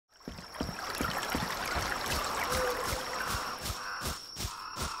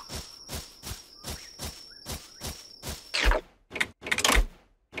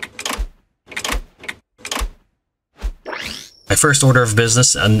My first order of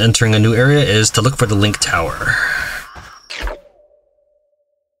business on entering a new area is to look for the link tower.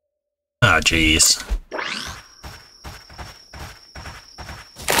 Ah, jeez.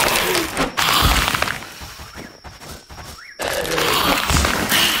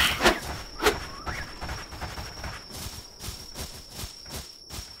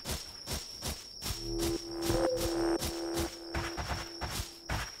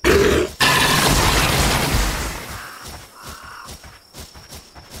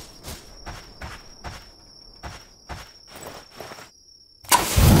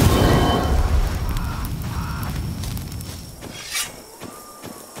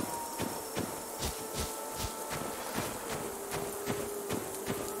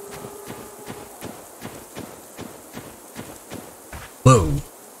 Whoa.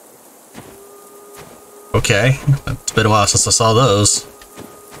 Okay, it's been a while since I saw those.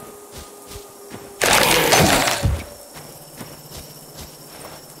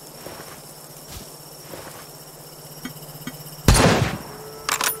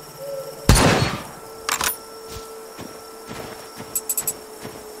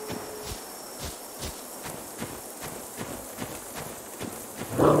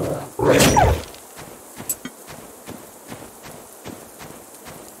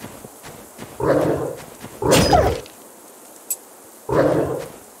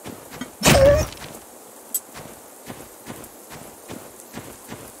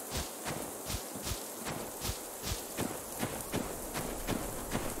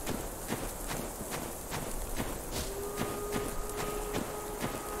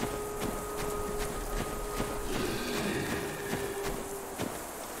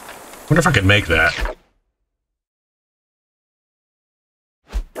 I wonder if I could make that.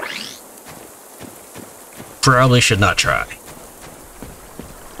 Probably should not try.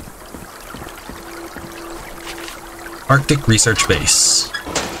 Arctic Research Base.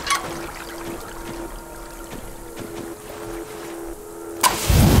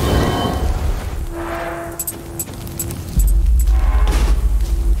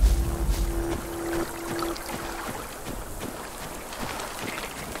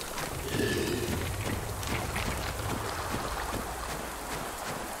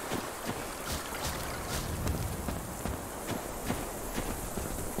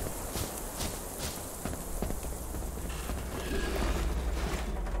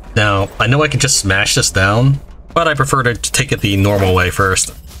 Now, I know I can just smash this down, but I prefer to take it the normal way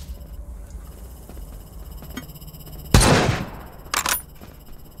first.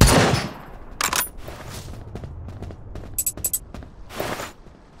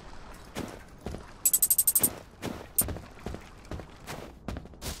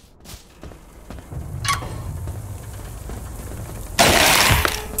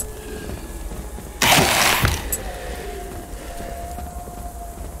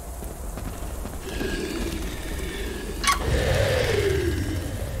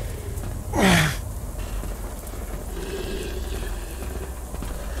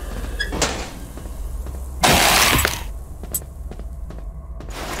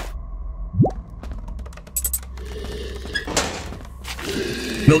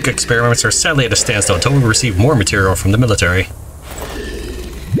 Milk experiments are sadly at a standstill until we receive more material from the military.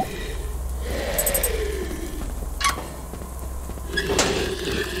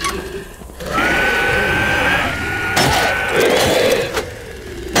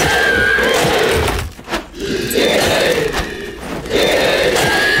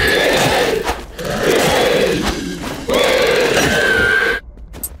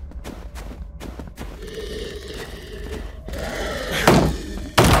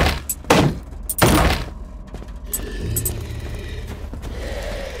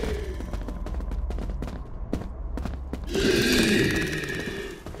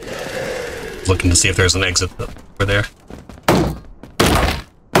 Looking to see if there's an exit over there.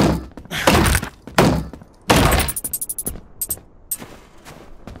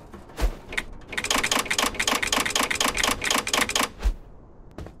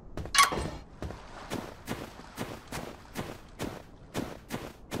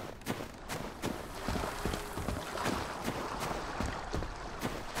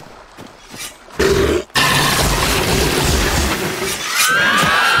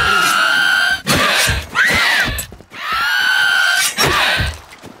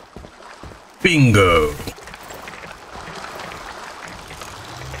 Bingo!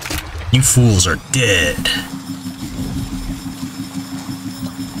 You fools are dead.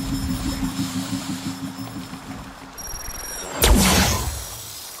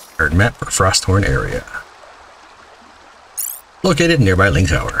 Third map for Frosthorn area. Located nearby Link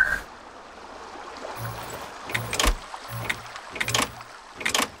Tower.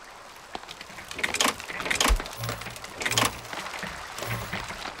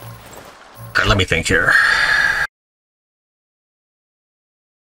 let me think here.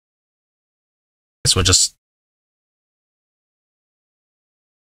 This would just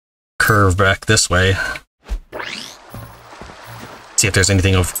curve back this way. See if there's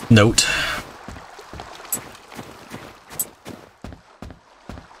anything of note.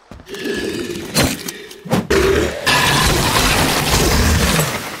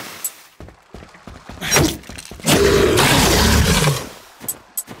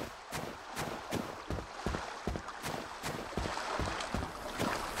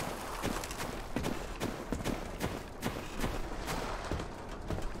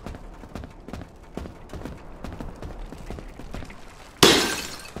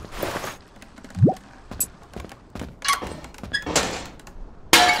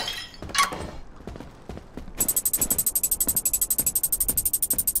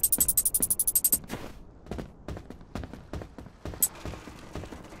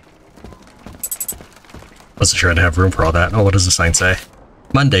 Wasn't sure I'd have room for all that. Oh, what does the sign say?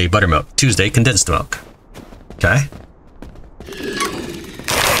 Monday, buttermilk. Tuesday, condensed milk. Okay.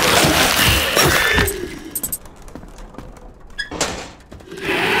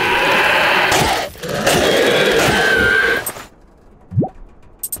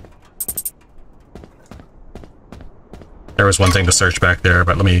 There was one thing to search back there,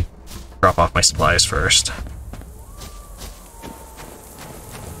 but let me drop off my supplies first.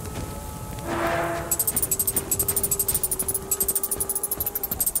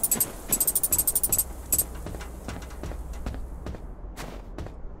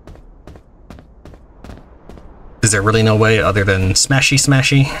 Is there really no way other than smashy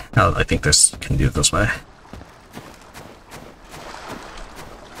smashy? Oh, I think this can do it this way.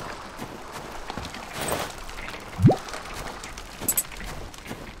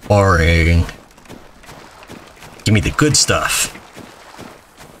 Boring. Give me the good stuff.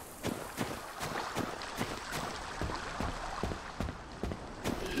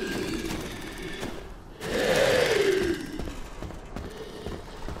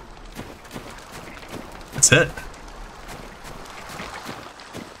 That's it.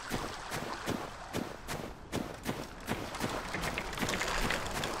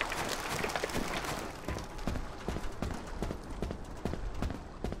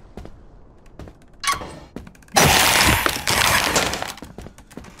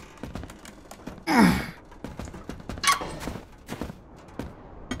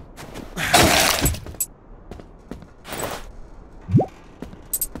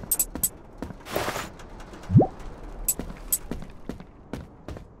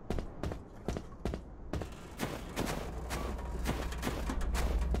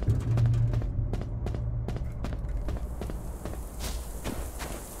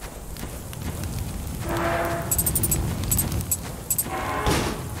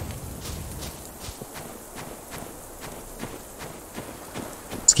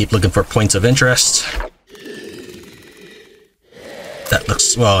 Keep looking for points of interest. That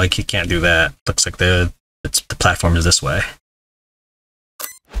looks, well, I can't do that. Looks like the platform is this way.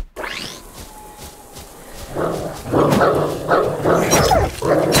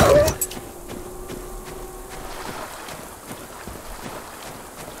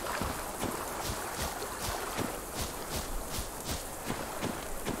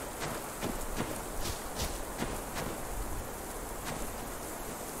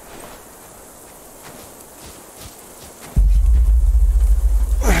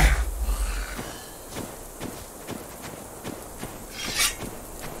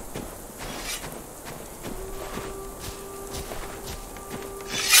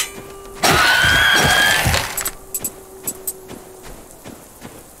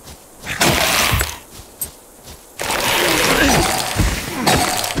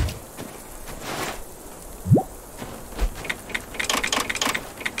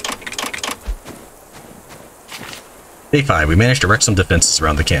 Day 5, we managed to wreck some defenses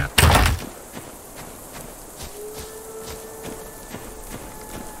around the camp.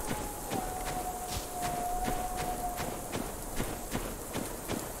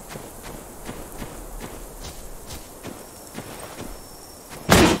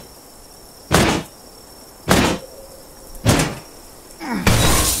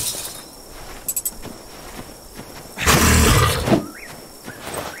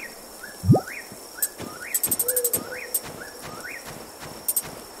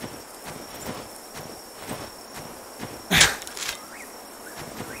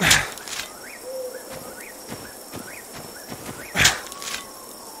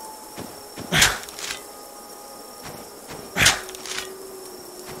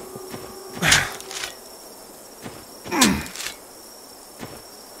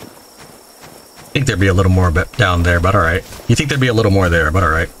 think there'd be a little more down there, but alright. You think there'd be a little more there, but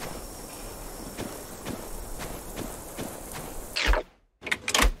alright.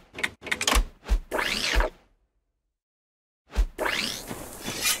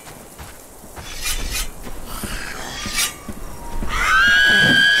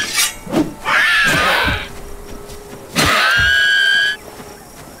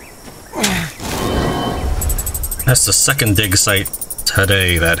 That's the second dig site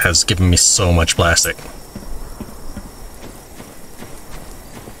today that has given me so much plastic.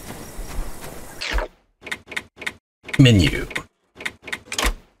 Menu.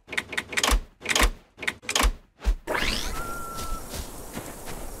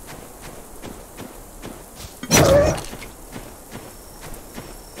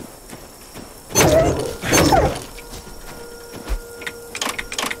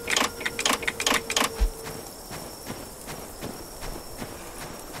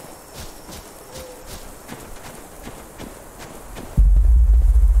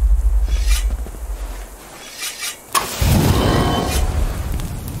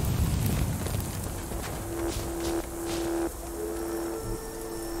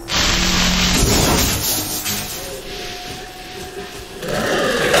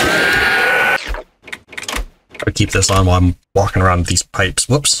 Keep this on while I'm walking around with these pipes.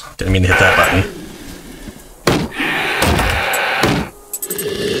 Whoops, didn't mean to hit that button.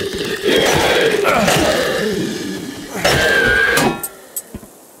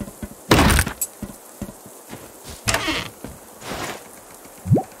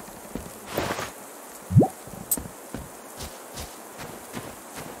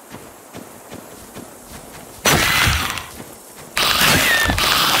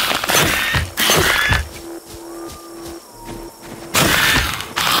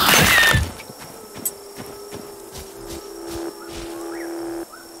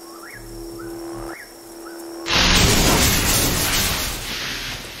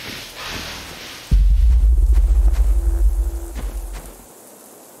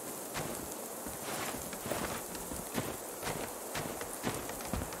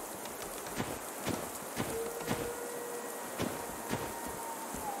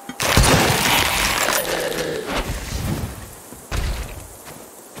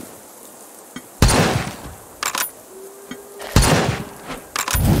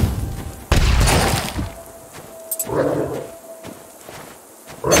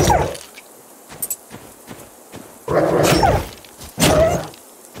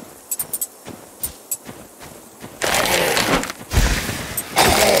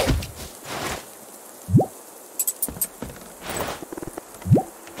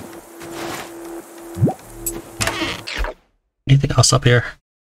 Anything else up here?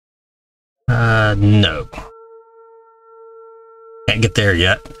 No. Can't get there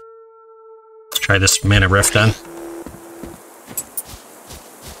yet. Let's try this mana rift then.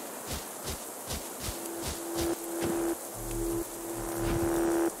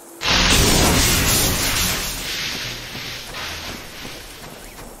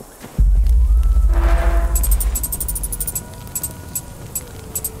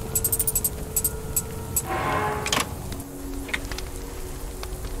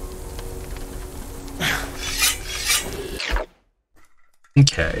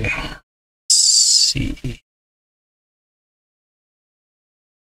 Okay, let's see.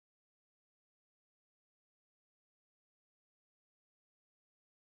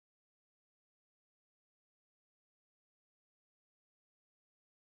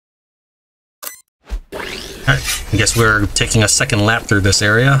 Alright, I guess we're taking a second lap through this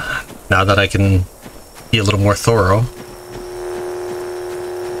area, now that I can be a little more thorough.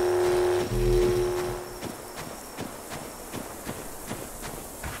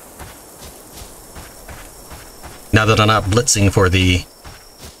 Now that I'm not blitzing for the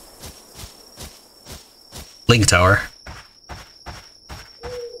link tower.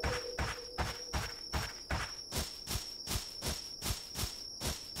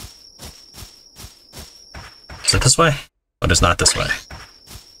 Is it this way? Oh, it's not this way.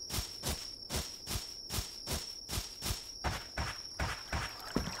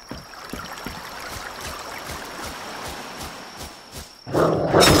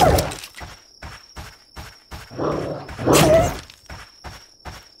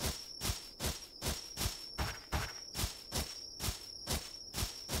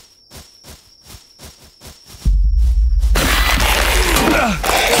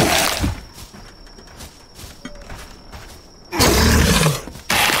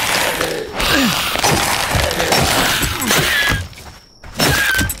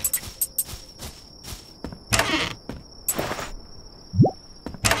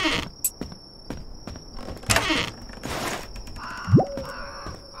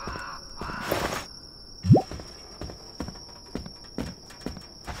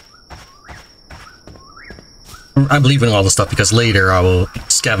 I'm leaving all the stuff because later I will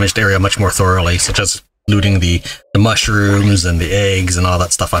scavenge the area much more thoroughly, such as looting the mushrooms and the eggs and all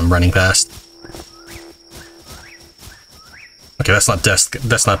that stuff I'm running past. Okay, that's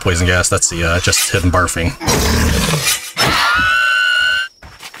not poison gas, that's the just hidden barfing.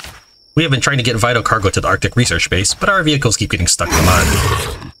 We have been trying to get vital cargo to the Arctic research base, but our vehicles keep getting stuck in the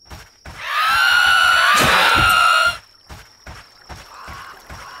mud.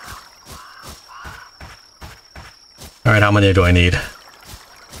 Alright, how many do I need?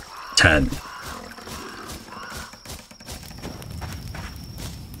 10.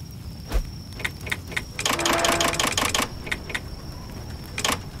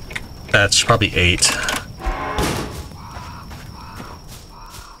 That's probably 8.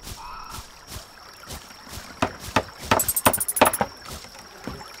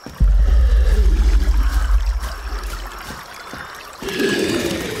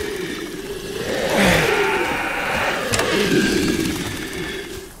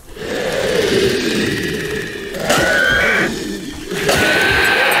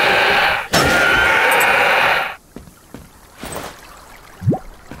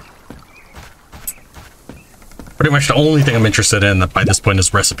 Pretty much the only thing I'm interested in by this point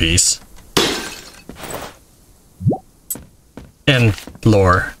is recipes. And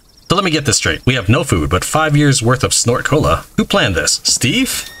lore. So let me get this straight. We have no food, but 5 years worth of snort cola. Who planned this?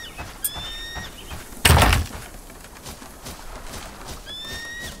 Steve?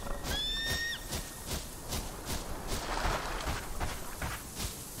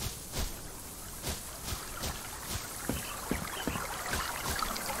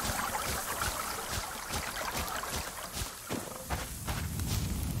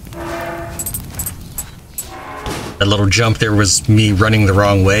 That little jump there was me running the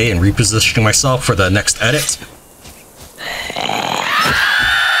wrong way and repositioning myself for the next edit.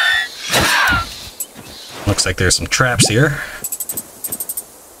 Looks like there's some traps here.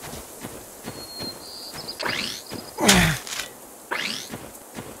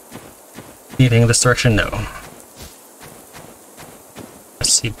 Anything in this direction? No.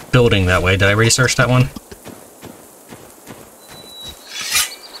 Let's see, building that way. Did I research that one?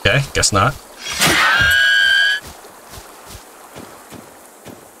 Okay, guess not.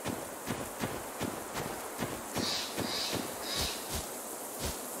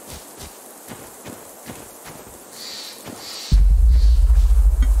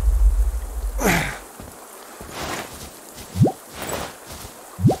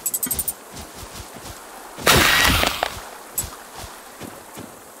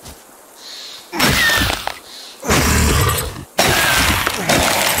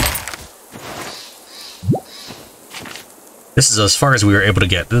 This is as far as we were able to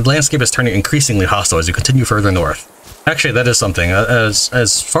get. The landscape is turning increasingly hostile as you continue further north. Actually, that is something.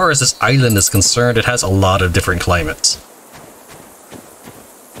 As far as this island is concerned, it has a lot of different climates.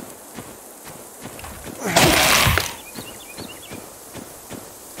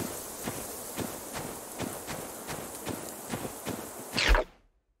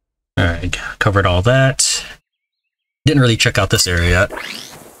 Alright, covered all that. Didn't really check out this area yet.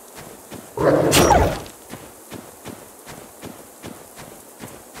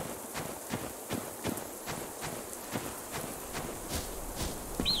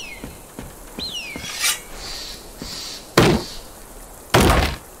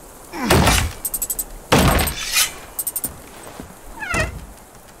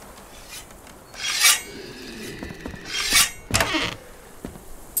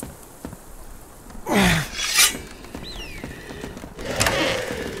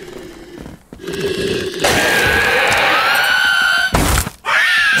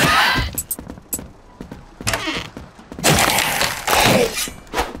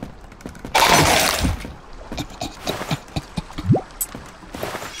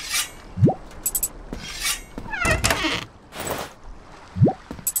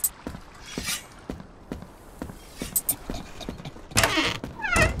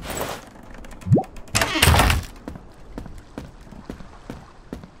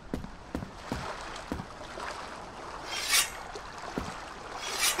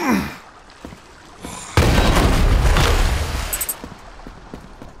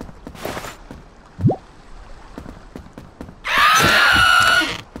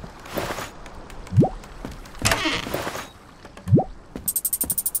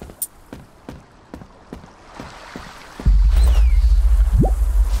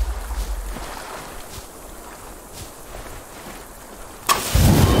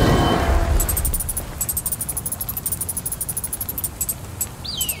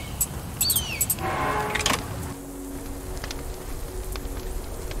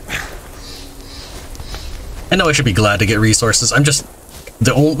 I know I should be glad to get resources. I'm just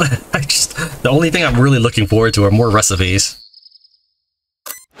the only the only thing I'm really looking forward to are more recipes.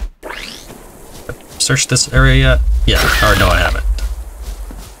 Search this area yet? Yeah, or no, I haven't.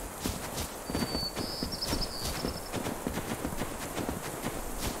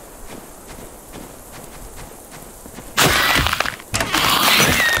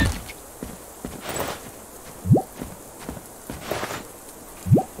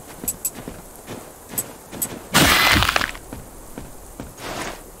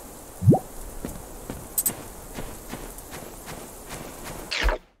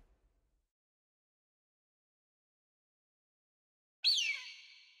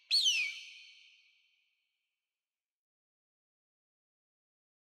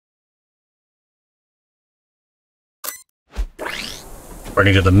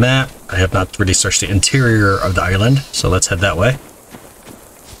 According to the map, I have not really searched the interior of the island, so let's head that way.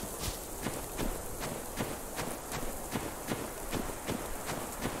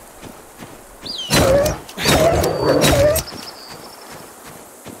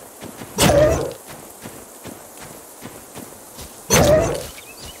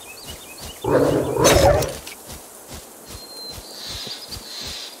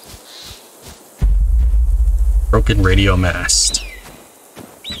 Broken radio mast.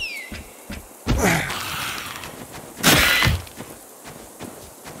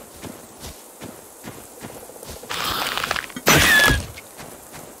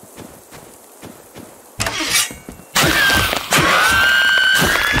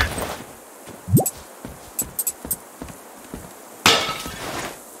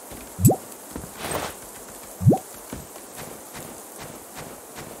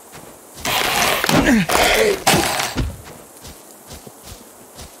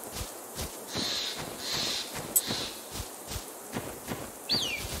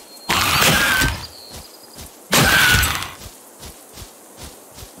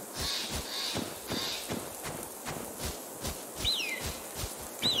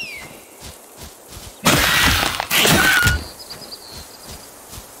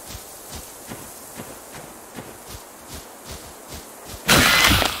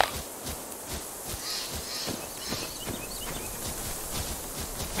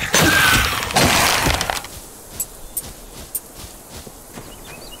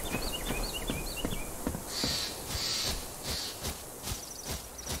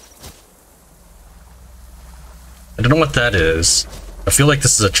 I don't know what that is. I feel like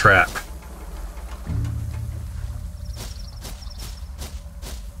this is a trap.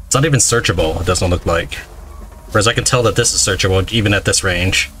 It's not even searchable, it doesn't look like. Whereas I can tell that this is searchable even at this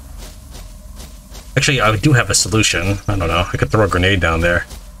range. Actually, I do have a solution. I don't know. I could throw a grenade down there.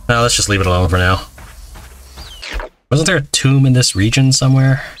 No, let's just leave it alone for now. Wasn't there a tomb in this region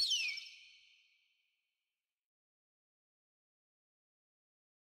somewhere?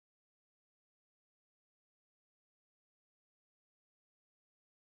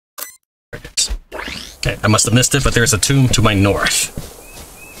 Okay, I must have missed it, but there's a tomb to my north.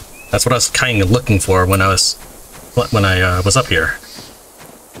 That's what I was kind of looking for when I was up here.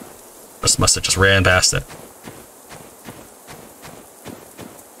 Must have just ran past it.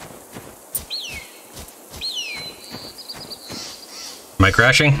 Am I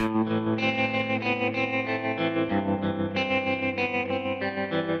crashing?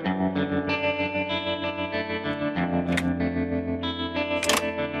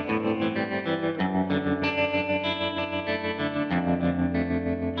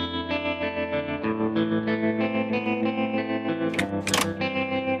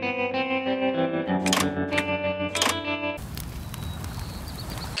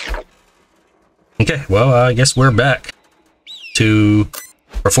 Okay, well, I guess we're back to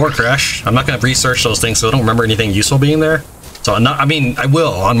our Fort crash. I'm not going to research those things, so I don't remember anything useful being there. So, I mean, I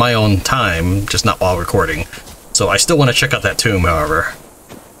will on my own time, just not while recording. So I still want to check out that tomb, however.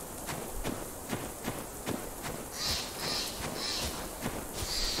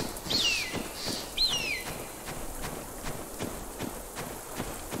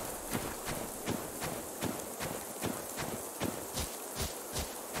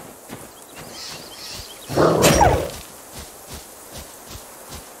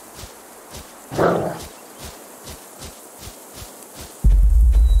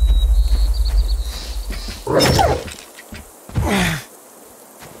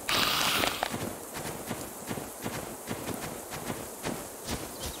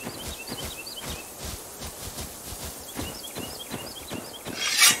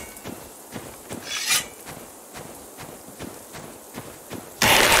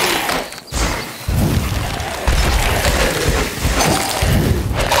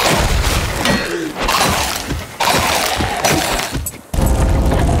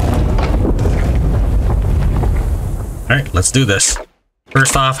 Alright, let's do this.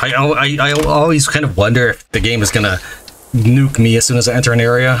 First off, I always kind of wonder if the game is gonna nuke me as soon as I enter an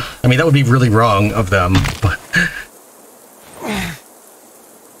area. I mean, that would be really wrong of them, but...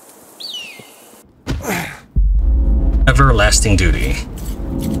 Everlasting duty.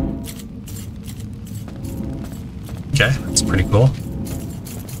 Okay, that's pretty cool.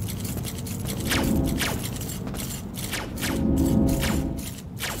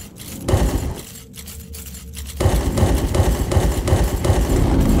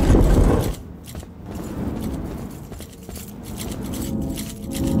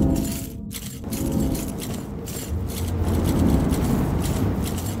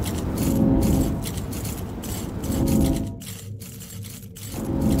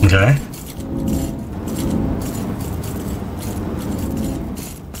 Okay.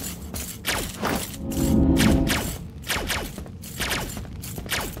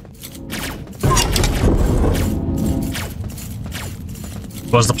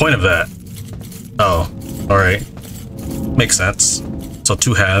 What was the point of that? Oh, alright. Makes sense. So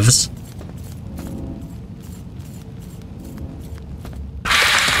 2 halves.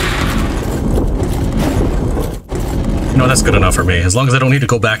 No, that's good enough for me, as long as I don't need to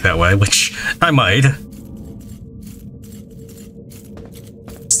go back that way, which I might.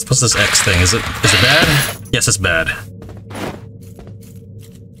 What's this X thing? Is it bad? Yes, it's bad.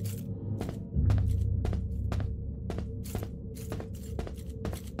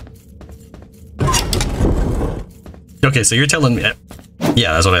 Okay, so you're telling me...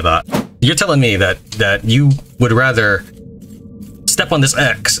 Yeah, that's what I thought. You're telling me that you would rather step on this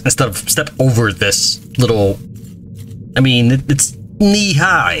X instead of step over this little... I mean, it's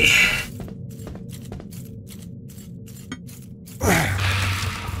knee-high.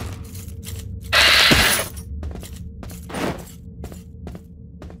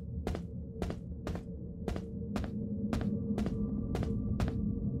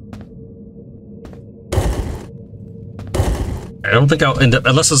 I don't think I'll end up,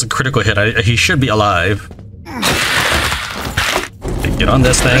 unless it's a critical hit, he should be alive. Get on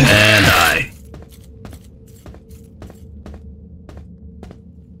this thing and die.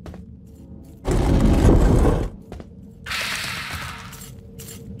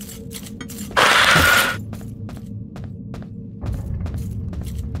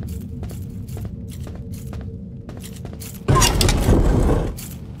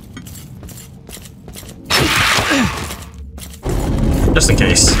 Just in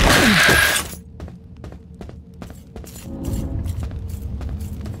case.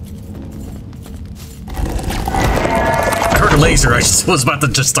 I heard a laser, I just was about to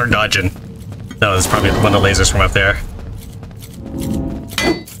just start dodging. No, it's probably one of the lasers from up there.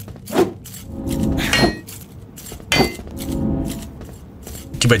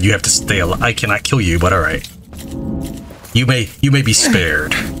 Too bad you have to stay alive. I cannot kill you, but alright. You may be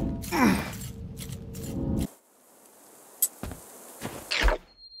spared.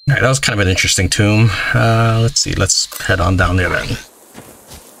 Alright, that was kind of an interesting tomb. Let's see, let's head on down there then.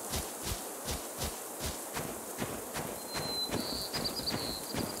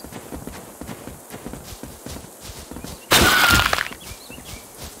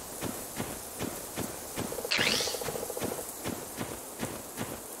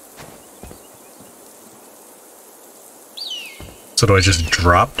 So do I just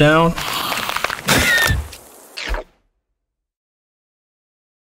drop down?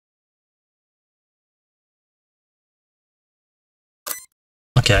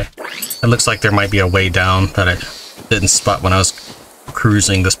 Okay. It looks like there might be a way down that I didn't spot when I was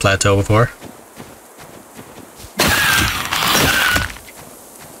cruising this plateau before.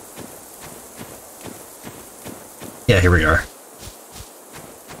 Yeah, here we are.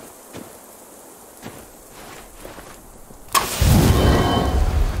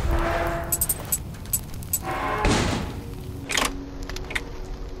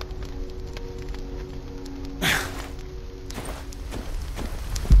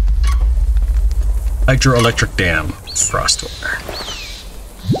 Hydroelectric Dam, Frostware.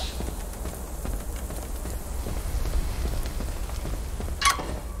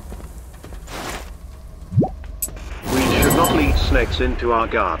 We should not lead snakes into our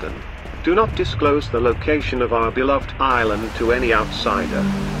garden. Do not disclose the location of our beloved island to any outsider.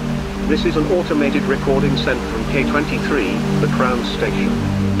 This is an automated recording sent from K23, the Crown Station.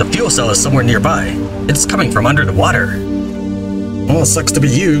 The fuel cell is somewhere nearby. It's coming from under the water. Well, it sucks to be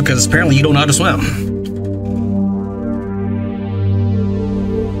you, because apparently you don't know how to swim.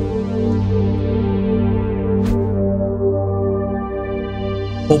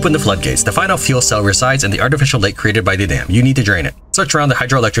 Open the floodgates. The final fuel cell resides in the artificial lake created by the dam. You need to drain it. Search around the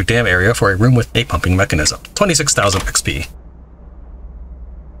hydroelectric dam area for a room with a pumping mechanism. 26,000 XP.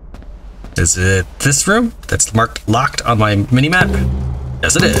 Is it this room that's marked locked on my mini-map?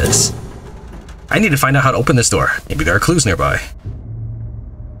 Yes, it is. I need to find out how to open this door. Maybe there are clues nearby.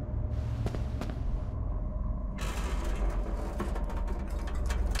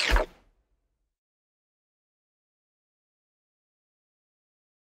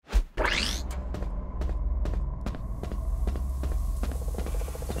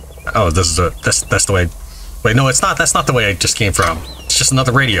 Oh, this is that's the way. Wait, no, it's not. That's not the way I just came from. It's just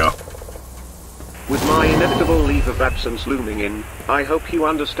another radio. With my inevitable leave of absence looming in, I hope you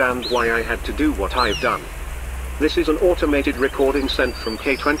understand why I had to do what I've done. This is an automated recording sent from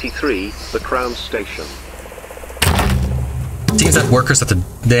K23, the Crown Station. Seems that workers at the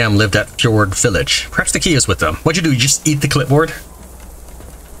dam lived at Fjord Village. Perhaps the key is with them. What'd you do? You just eat the clipboard?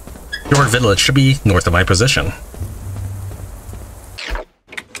 Fjord Village should be north of my position.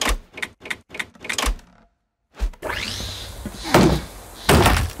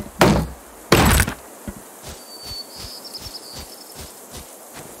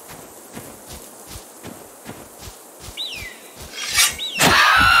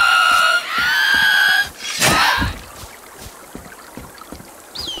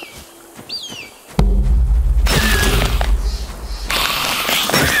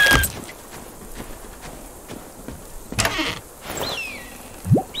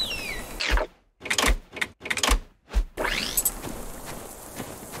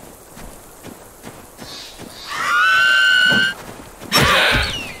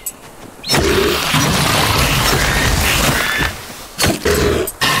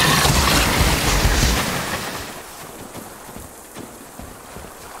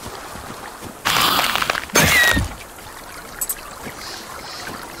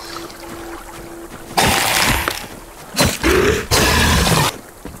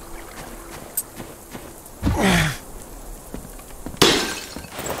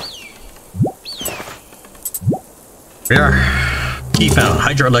 We are. Key found.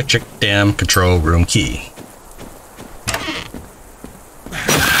 Hydroelectric Dam control room key.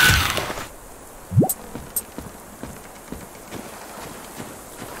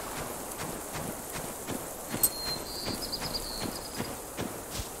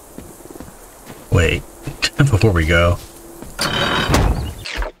 Wait, before we go.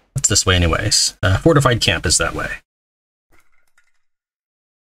 It's this way anyways. Fortified Camp is that way.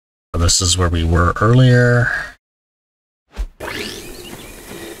 So this is where we were earlier.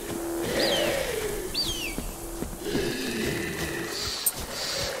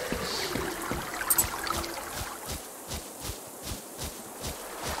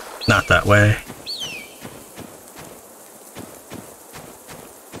 Not that way.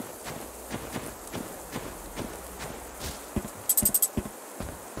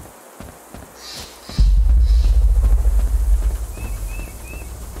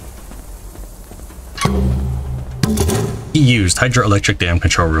 He used Hydroelectric Dam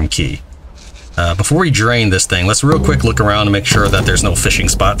control room key. Before we drain this thing, let's real quick look around and make sure that there's no fishing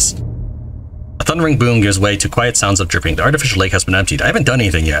spots. A thundering boom gives way to quiet sounds of dripping. The artificial lake has been emptied. I haven't done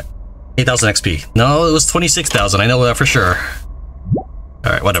anything yet. 8,000 XP. No, it was 26,000. I know that for sure.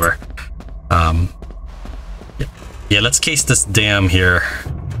 Alright, whatever. Yeah, let's case this dam here.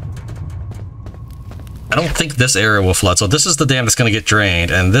 I don't think this area will flood. So this is the dam that's going to get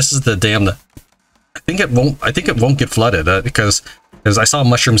drained, and this is the dam that I think it won't get flooded because I saw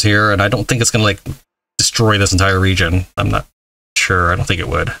mushrooms here, and I don't think it's going to like destroy this entire region. I'm not sure. I don't think it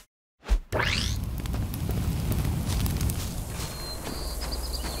would.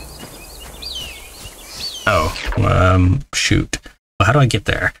 Oh, shoot. Well, how do I get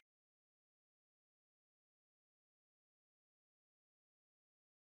there?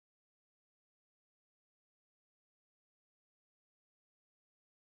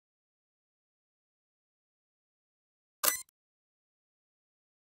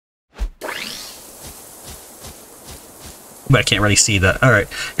 But I can't really see that. Alright,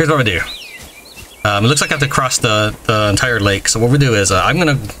 here's what we do. It looks like I have to cross the entire lake, so what we do is I'm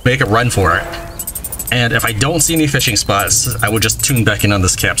going to make a run for it. And if I don't see any fishing spots, I will just tune back in on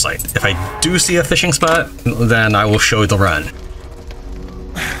this campsite. If I do see a fishing spot, then I will show the run.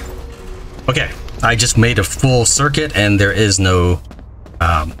 Okay, I just made a full circuit and there's no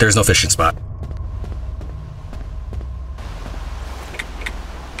fishing spot.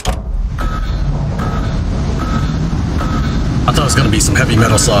 I thought it was going to be some heavy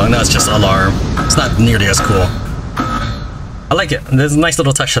metal song. No, it's just alarm. It's not nearly as cool. I like it. There's a nice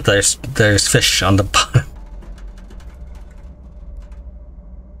little touch that there's fish on the bottom.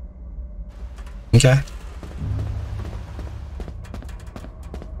 Okay.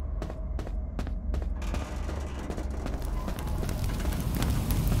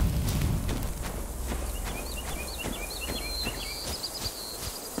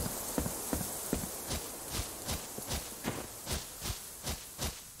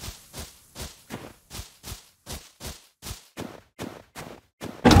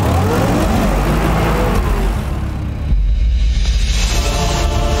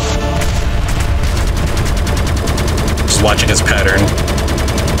 Watching his pattern.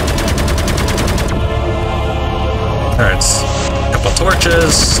 Alright, a couple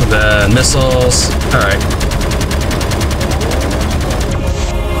torches, then missiles. Alright.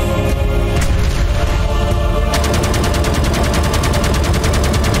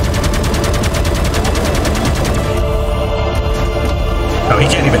 Oh, he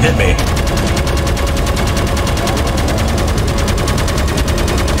can't even hit me.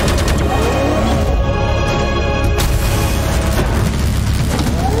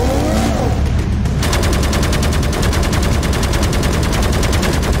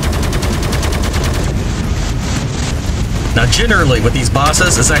 Now, generally, with these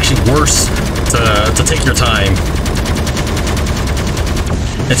bosses, it's actually worse to take your time.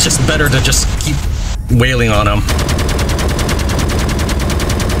 It's just better to just keep wailing on them.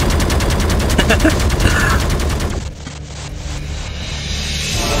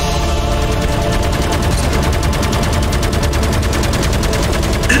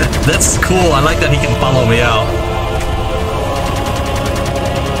 That's cool. I like that he can follow me out.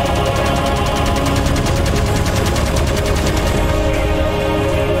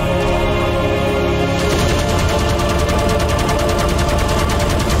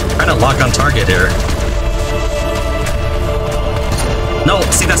 Lock on target here. No,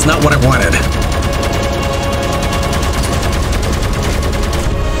 see, that's not what I wanted.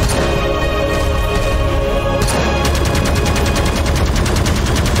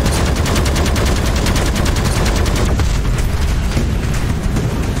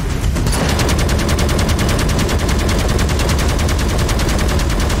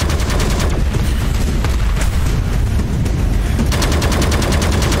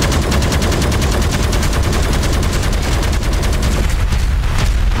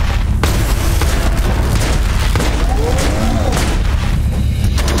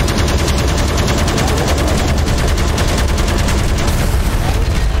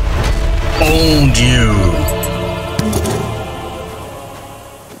 Owned you.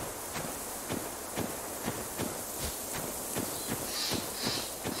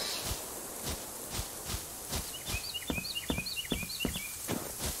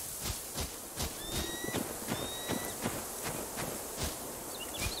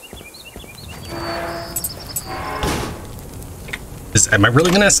 Am I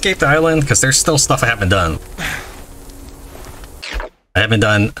really gonna escape the island? Because there's still stuff I haven't done. I haven't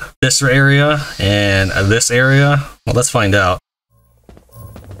done this area and this area. Well, let's find out.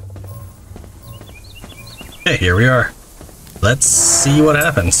 Okay, here we are. Let's see what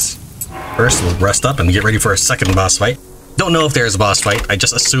happens. First, we'll rest up and get ready for a second boss fight. Don't know if there's a boss fight. I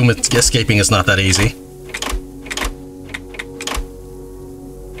just assume escaping is not that easy.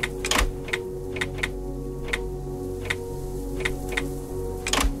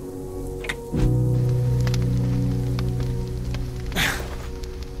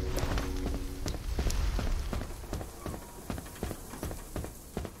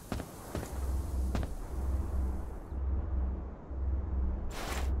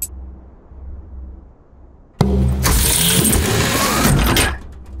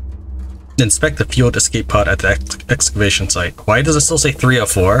 Inspect the fueled escape pod at the excavation site. Why does it still say 3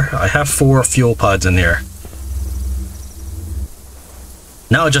 of 4? I have 4 fuel pods in here.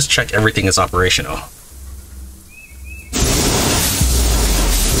 Now I'll just check everything is operational.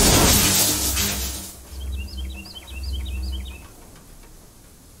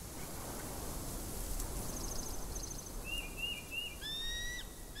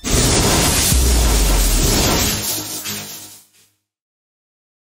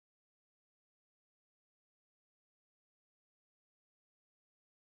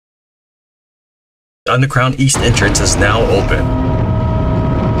 The underground east entrance is now open.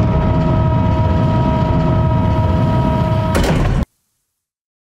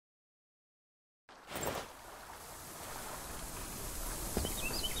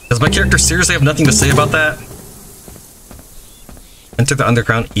 Does my character seriously have nothing to say about that? Enter the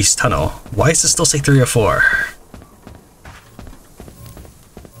underground east tunnel. Why does it still say 3 of 4?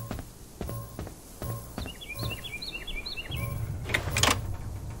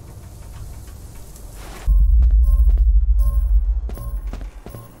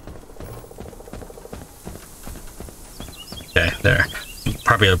 Okay, there.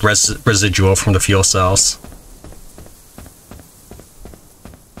 Probably a residual from the fuel cells.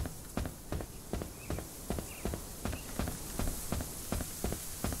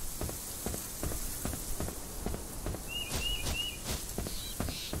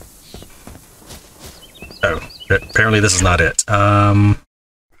 Oh, apparently this is not it. Well,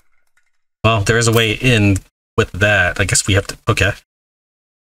 there is a way in with that. I guess we have to... Okay.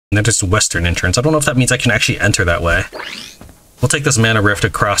 And then there's the western entrance. I don't know if that means I can actually enter that way. We'll take this mana rift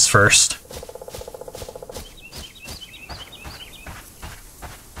across first.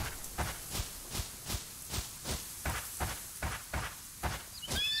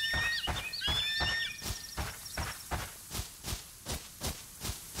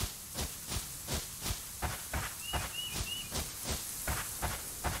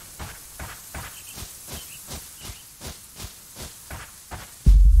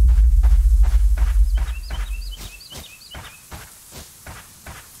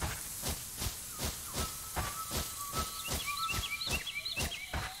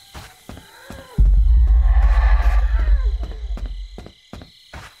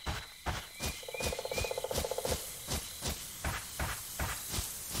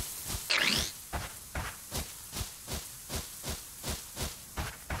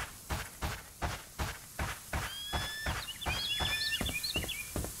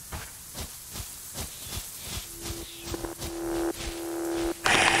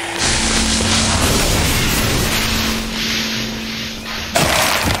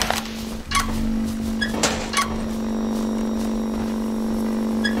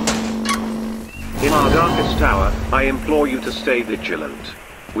 In our darkest tower, I implore you to stay vigilant.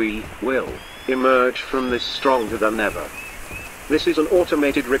 We will emerge from this stronger than ever. This is an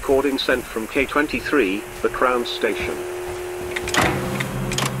automated recording sent from K23, the Crown Station.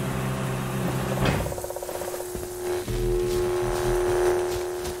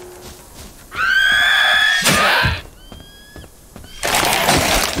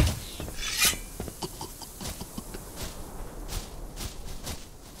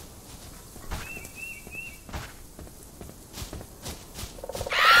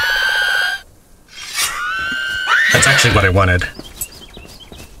 That's actually what I wanted.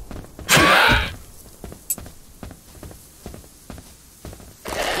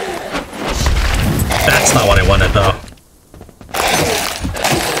 That's not what I wanted, though.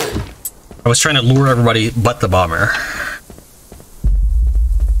 I was trying to lure everybody but the bomber.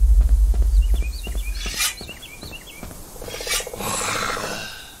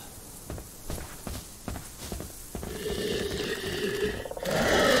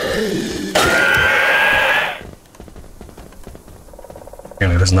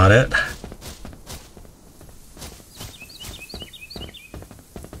 Apparently that's not it.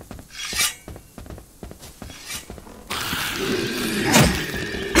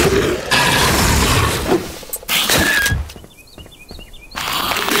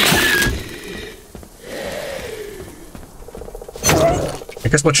 I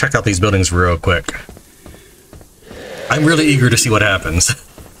guess we'll check out these buildings real quick. I'm really eager to see what happens.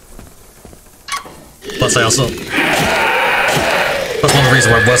 Plus I also... That's one of the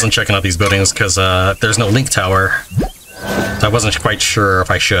reasons why I wasn't checking out these buildings, because there's no link tower. So I wasn't quite sure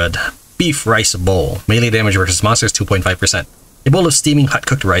if I should. Beef rice bowl. Melee damage versus monsters 2.5%. A bowl of steaming hot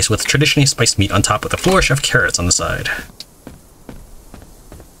cooked rice with traditionally spiced meat on top with a flourish of carrots on the side.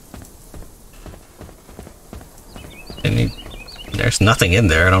 And there's nothing in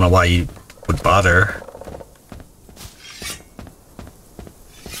there. I don't know why you would bother.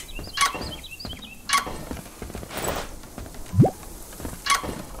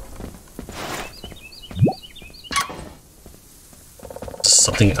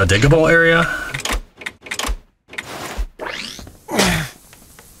 Something, a diggable area?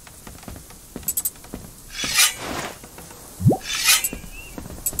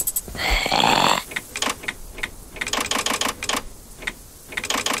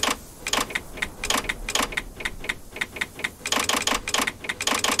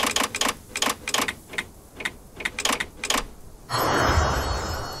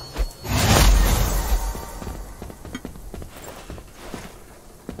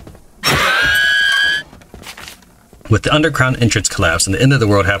 With the underground entrance collapse and the end of the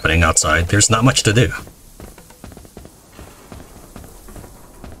world happening outside, there's not much to do.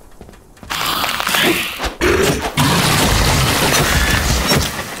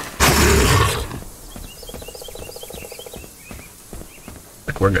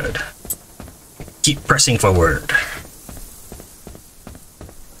 Like we're good. Keep pressing forward.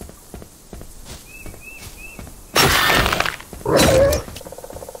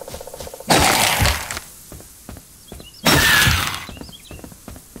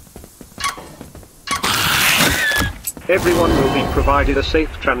 Everyone will be provided a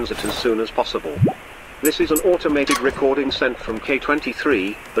safe transit as soon as possible. This is an automated recording sent from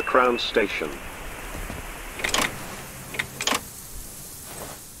K23, the Crown Station.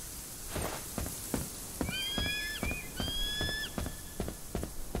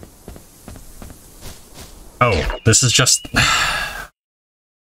 Oh, this is just...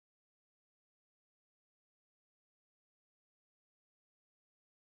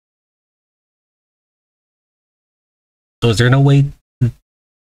 So is there no way?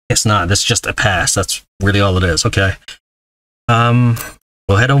 It's not. That's just a pass. That's really all it is. Okay.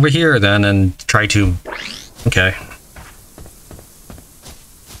 We'll head over here then and try to... Okay.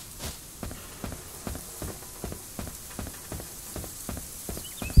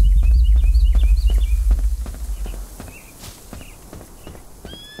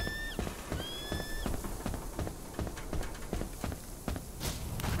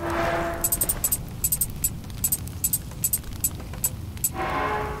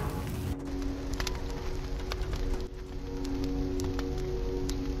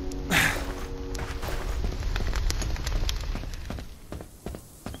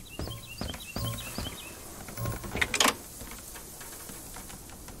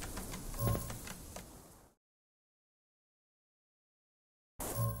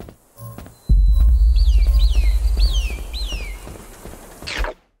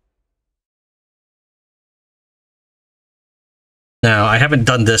 Now, I haven't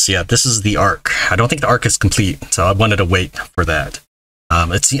done this yet. This is the arc. I don't think the arc is complete, so I wanted to wait for that.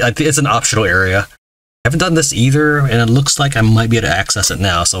 It's an optional area. I haven't done this either, and it looks like I might be able to access it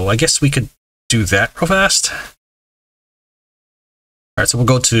now, so I guess we could do that real fast. Alright, so we'll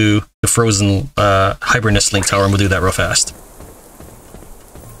go to the frozen Hibernus Link Tower, and we'll do that real fast.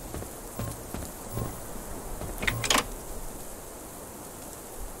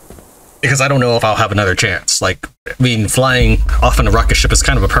 Because I don't know if I'll have another chance. Like, I mean, flying off in a rocket ship is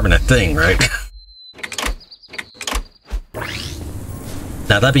kind of a permanent thing, right?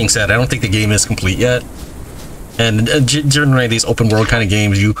 Now, that being said, I don't think the game is complete yet. And generally, these open world kind of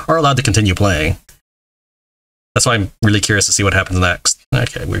games, you are allowed to continue playing. That's why I'm really curious to see what happens next.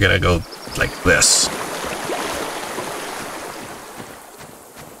 Okay, we're gonna go like this.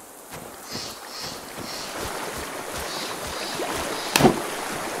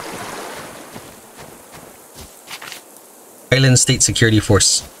 Island State Security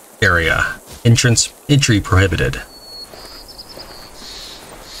Force area. Entry prohibited.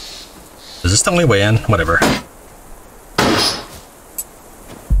 Is this the only way in? Whatever.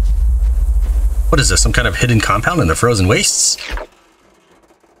 What is this? Some kind of hidden compound in the frozen wastes?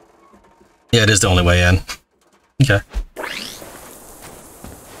 Yeah, it is the only way in. Okay.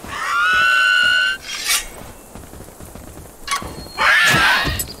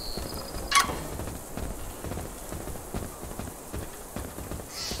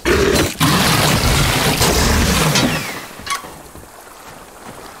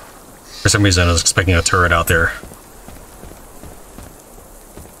 For some reason, I was expecting a turret out there.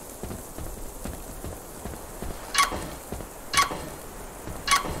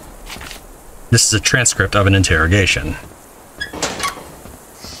 This is a transcript of an interrogation.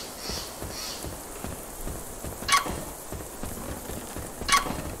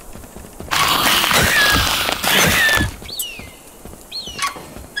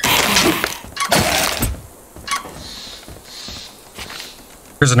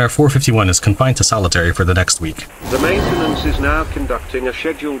 Prisoner 451 is confined to solitary for the next week. The maintenance is now conducting a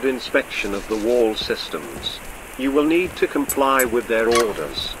scheduled inspection of the wall systems. You will need to comply with their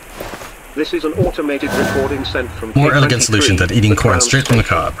orders. This is an automated recording sent from More elegant solution than eating corn straight from the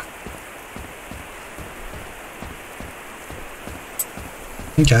cob.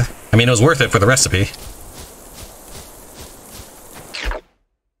 Okay. I mean, it was worth it for the recipe.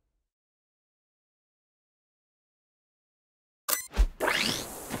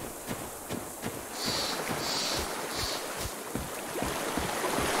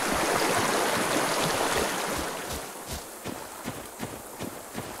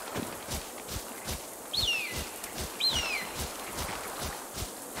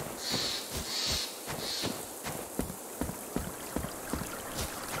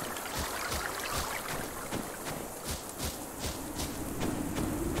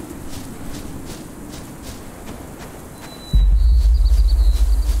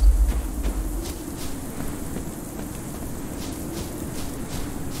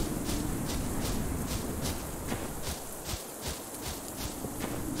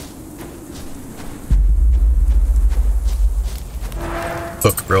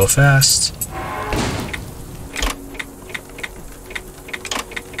 Book real fast.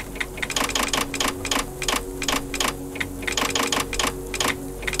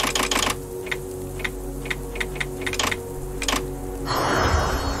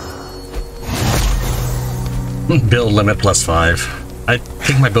 Build limit plus 5. I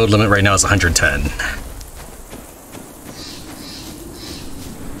think my build limit right now is 110.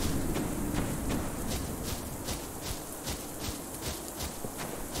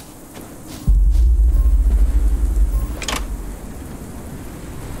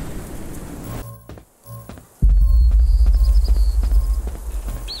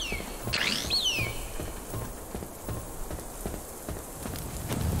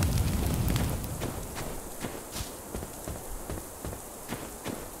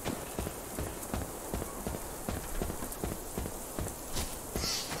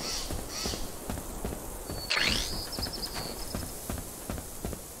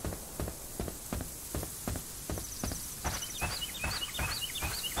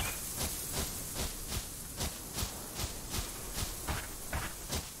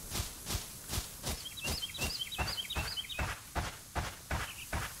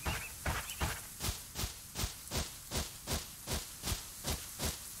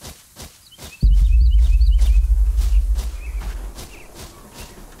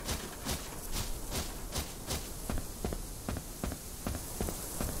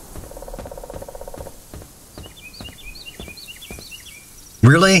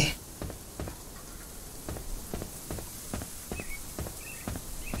 Really?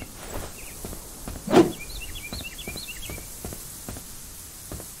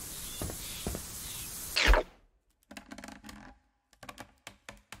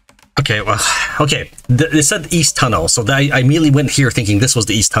 Okay, well, okay. It said the East Tunnel, so I immediately went here thinking this was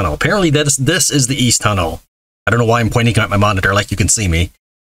the East Tunnel. Apparently, this is the East Tunnel. I don't know why I'm pointing at my monitor like you can see me.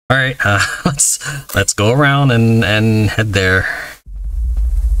 All right, let's go around and head there.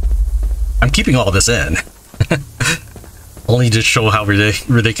 I'm keeping all this in, only to show how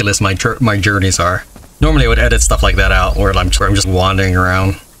ridiculous my journeys are. Normally, I would edit stuff like that out, where I'm just wandering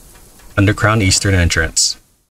around. Underground Eastern entrance.